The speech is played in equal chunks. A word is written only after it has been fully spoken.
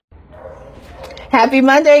Happy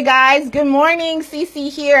Monday, guys. Good morning.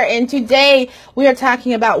 Cece here. And today we are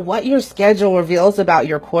talking about what your schedule reveals about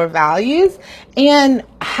your core values and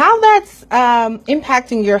how that's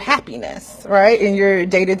impacting your happiness, right, in your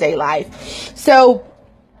day-to-day life. So,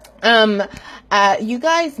 you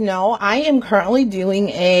guys know I am currently doing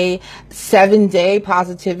a 7-day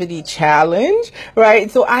positivity challenge,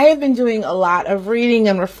 right? So I have been doing a lot of reading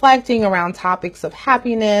and reflecting around topics of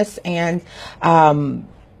happiness and,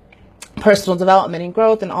 personal development and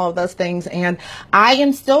growth and all of those things. And I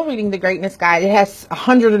am still reading The Greatness Guide. It has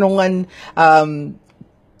 101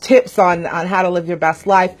 tips on how to live your best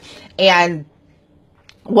life. And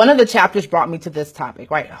one of the chapters brought me to this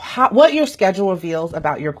topic, right? What your schedule reveals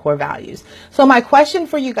about your core values. So my question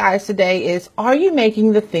for you guys today is, are you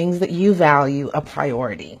making the things that you value a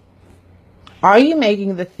priority? Are you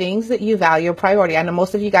making the things that you value a priority? I know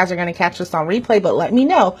most of you guys are going to catch this on replay, but let me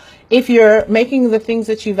know. If you're making the things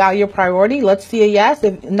that you value a priority, let's see a yes.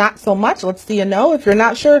 If not so much, let's see a no. If you're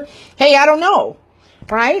not sure, hey, I don't know,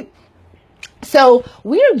 right? So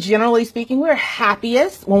we're generally speaking, we're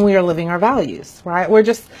happiest when we are living our values, right?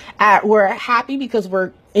 We're happy because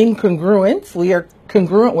we're in congruence. We are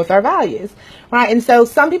congruent with our values, right? And so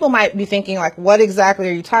some people might be thinking like, what exactly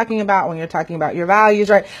are you talking about when you're talking about your values,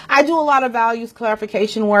 right? I do a lot of values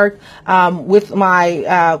clarification work with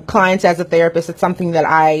my clients as a therapist. It's something that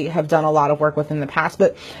I have done a lot of work with in the past,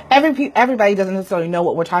 but everybody doesn't necessarily know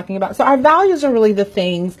what we're talking about. So our values are really the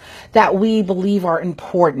things that we believe are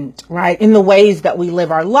important, right? In the ways that we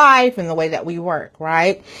live our life and the way that we work,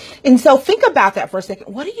 right? And so think about that for a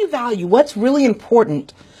second. What do you value? What's really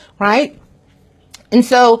important, right? And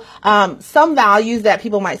so some values that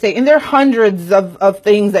people might say, and there are hundreds of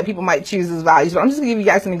things that people might choose as values, but I'm just going to give you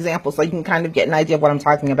guys some examples so you can kind of get an idea of what I'm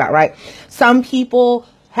talking about, right? Some people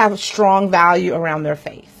have a strong value around their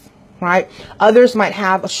faith, right? Others might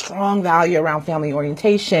have a strong value around family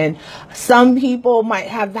orientation. Some people might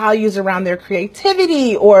have values around their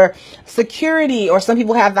creativity or security, or some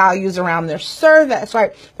people have values around their service,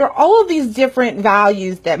 right? There are all of these different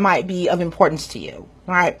values that might be of importance to you,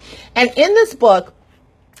 right? And in this book,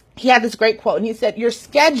 he had this great quote, and he said, your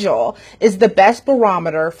schedule is the best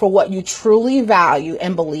barometer for what you truly value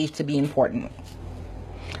and believe to be important.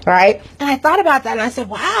 Right? And I thought about that and I said,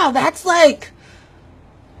 wow, that's like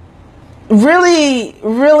really,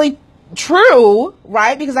 really true,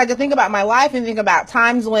 right? Because I could think about my life and think about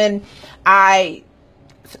times when I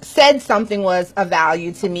said something was of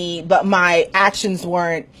value to me, but my actions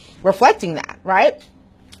weren't reflecting that, right?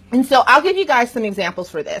 And so I'll give you guys some examples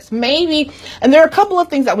for this. Maybe, and there are a couple of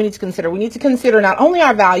things that we need to consider. We need to consider not only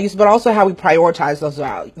our values, but also how we prioritize those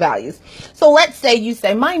values. So let's say you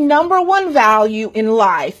say, my number one value in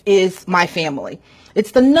life is my family.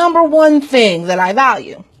 It's the number one thing that I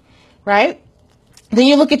value, right? Then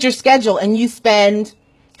you look at your schedule and you spend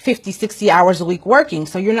 50, 60 hours a week working.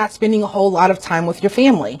 So you're not spending a whole lot of time with your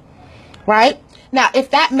family, right? Now,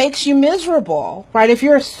 if that makes you miserable, right, if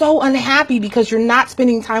you're so unhappy because you're not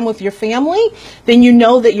spending time with your family, then you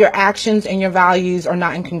know that your actions and your values are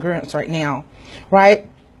not in congruence right now, right?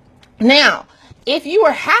 Now, if you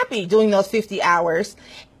are happy doing those 50 hours,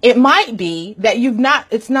 it might be that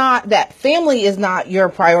it's not that family is not your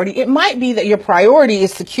priority. It might be that your priority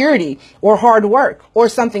is security or hard work or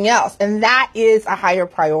something else. And that is a higher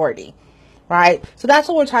priority, right? So that's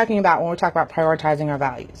what we're talking about when we're talking about prioritizing our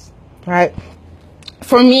values, right?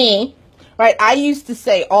 For me, right, I used to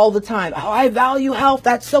say all the time, oh, I value health.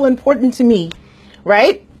 That's so important to me,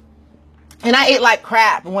 right? And I ate like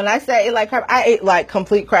crap. And when I say I ate like crap, I ate like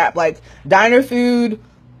complete crap, like diner food,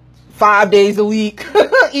 5 days a week,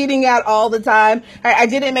 eating out all the time. I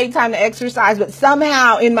didn't make time to exercise, but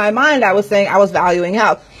somehow in my mind, I was saying I was valuing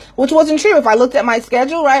health, which wasn't true. If I looked at my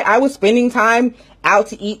schedule, right, I was spending time out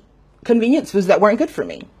to eat convenience foods that weren't good for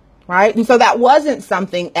me. Right? And so that wasn't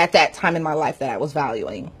something at that time in my life that I was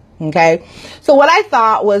valuing. Okay. So what I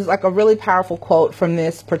thought was like a really powerful quote from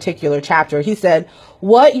this particular chapter. He said,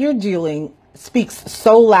 what you're doing speaks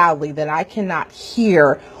so loudly that I cannot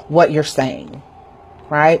hear what you're saying.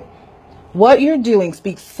 Right? What you're doing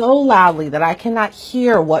speaks so loudly that I cannot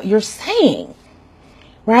hear what you're saying.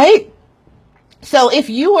 Right? So if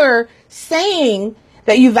you were saying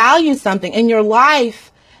that you value something in your life,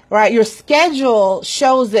 right, your schedule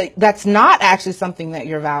shows that that's not actually something that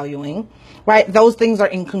you're valuing, right? Those things are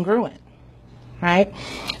incongruent, right?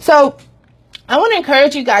 So I want to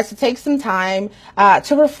encourage you guys to take some time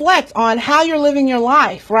to reflect on how you're living your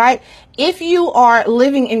life, right? If you are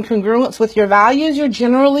living in congruence with your values, you're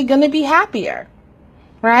generally going to be happier,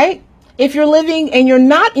 right? If you're living and you're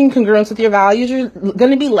not in congruence with your values, you're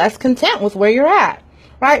going to be less content with where you're at,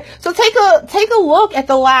 right? So take a look at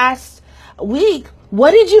the last week,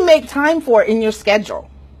 what did you make time for in your schedule?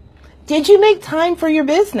 Did you make time for your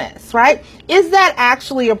business, right? Is that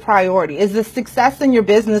actually a priority? Is the success in your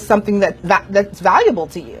business something that's valuable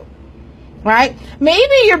to you? Right?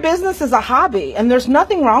 Maybe your business is a hobby and there's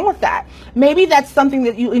nothing wrong with that. Maybe that's something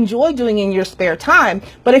that you enjoy doing in your spare time.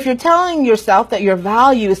 But if you're telling yourself that your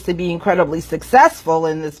value is to be incredibly successful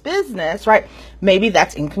in this business, right? Maybe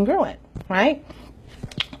that's incongruent, right?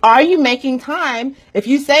 Are you making time? If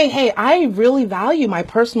you say, hey, I really value my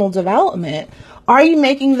personal development, are you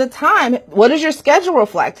making the time? What does your schedule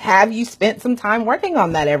reflect? Have you spent some time working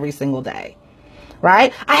on that every single day?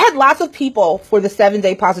 Right? I had lots of people for the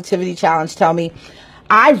 7-day positivity challenge tell me,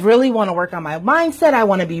 I really want to work on my mindset. I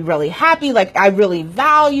want to be really happy. Like, I really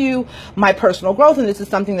value my personal growth, and this is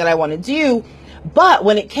something that I want to do. But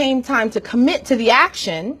when it came time to commit to the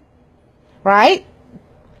action, right?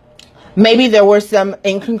 Maybe there were some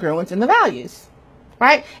incongruence in the values,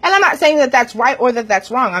 right? And I'm not saying that that's right or that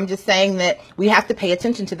that's wrong. I'm just saying that we have to pay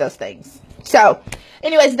attention to those things. So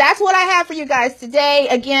anyways, that's what I have for you guys today.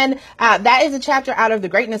 Again, that is a chapter out of the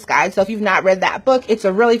Greatness Guide. So if you've not read that book, it's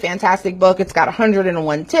a really fantastic book. It's got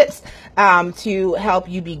 101 tips to help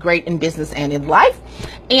you be great in business and in life.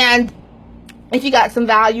 And if you got some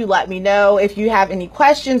value, let me know. If you have any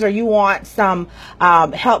questions or you want some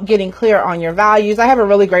help getting clear on your values, I have a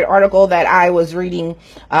really great article that I was reading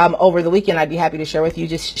over the weekend. I'd be happy to share with you.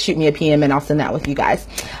 Just shoot me a PM and I'll send that with you guys.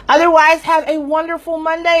 Otherwise, have a wonderful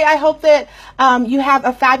Monday. I hope that you have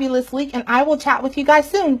a fabulous week, and I will chat with you guys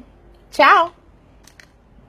soon. Ciao.